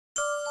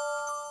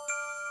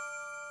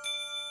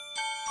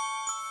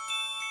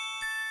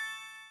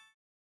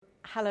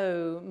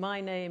Hello, my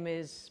name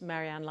is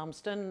Ann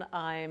Lumsden.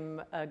 I'm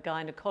a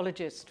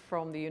gynecologist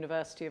from the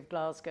University of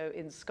Glasgow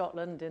in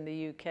Scotland in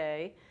the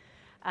UK,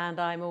 and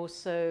I'm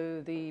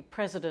also the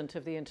president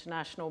of the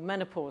International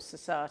Menopause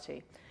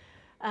Society.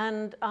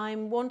 And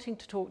I'm wanting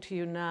to talk to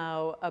you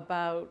now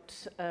about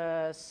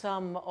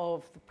some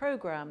of the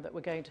program that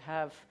we're going to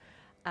have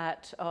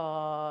at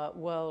our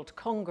World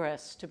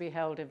Congress to be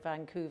held in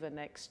Vancouver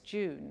next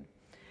June.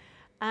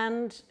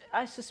 And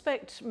I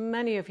suspect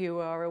many of you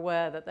are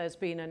aware that there's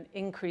been an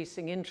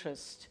increasing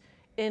interest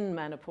in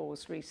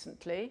menopause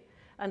recently,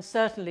 and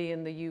certainly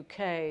in the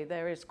UK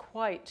there is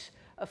quite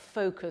a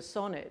focus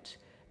on it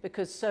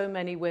because so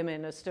many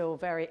women are still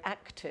very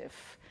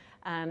active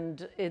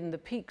and in the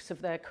peaks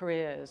of their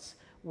careers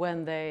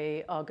when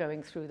they are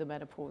going through the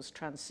menopause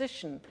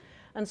transition.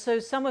 And so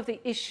some of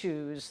the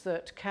issues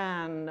that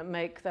can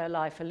make their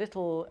life a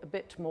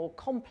bit more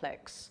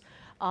complex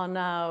are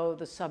now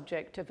the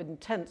subject of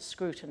intense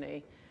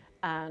scrutiny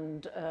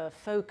and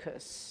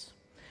focus.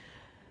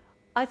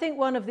 I think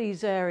one of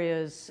these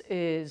areas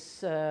is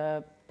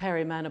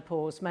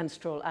perimenopause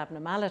menstrual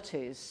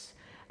abnormalities,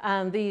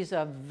 and these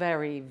are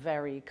very,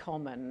 very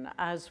common.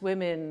 As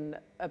women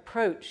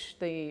approach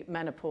the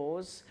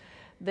menopause,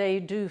 they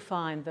do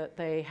find that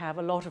they have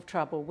a lot of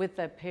trouble with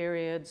their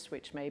periods,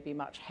 which may be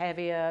much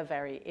heavier,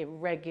 very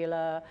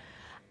irregular,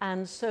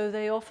 and so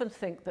they often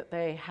think that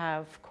they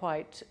have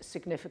quite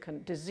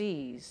significant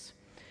disease.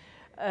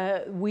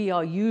 We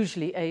are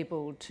usually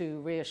able to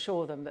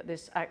reassure them that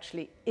this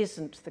actually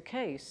isn't the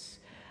case.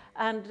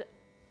 And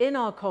in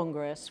our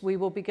Congress, we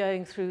will be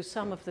going through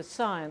some of the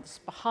science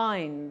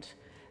behind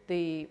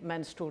the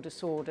menstrual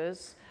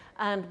disorders,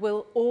 and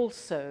we'll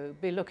also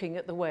be looking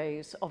at the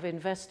ways of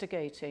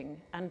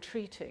investigating and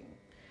treating.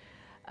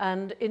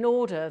 And in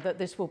order that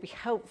this will be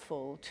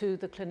helpful to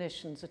the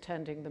clinicians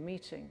attending the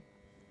meeting.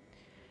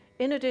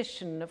 In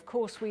addition, of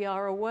course, we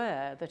are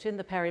aware that in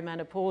the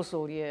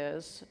perimenopausal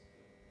years,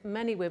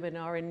 many women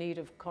are in need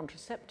of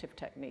contraceptive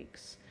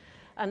techniques.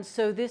 And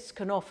so this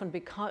can often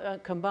be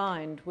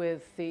combined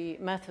with the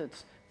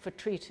methods for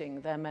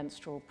treating their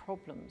menstrual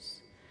problems.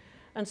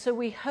 And so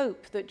we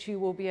hope that you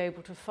will be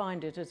able to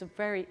find it as a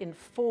very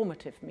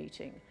informative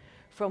meeting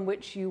from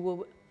which you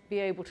will be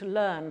able to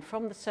learn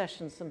from the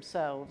sessions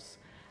themselves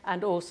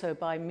and also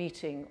by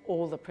meeting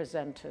all the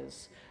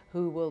presenters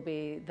who will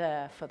be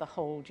there for the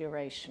whole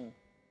duration.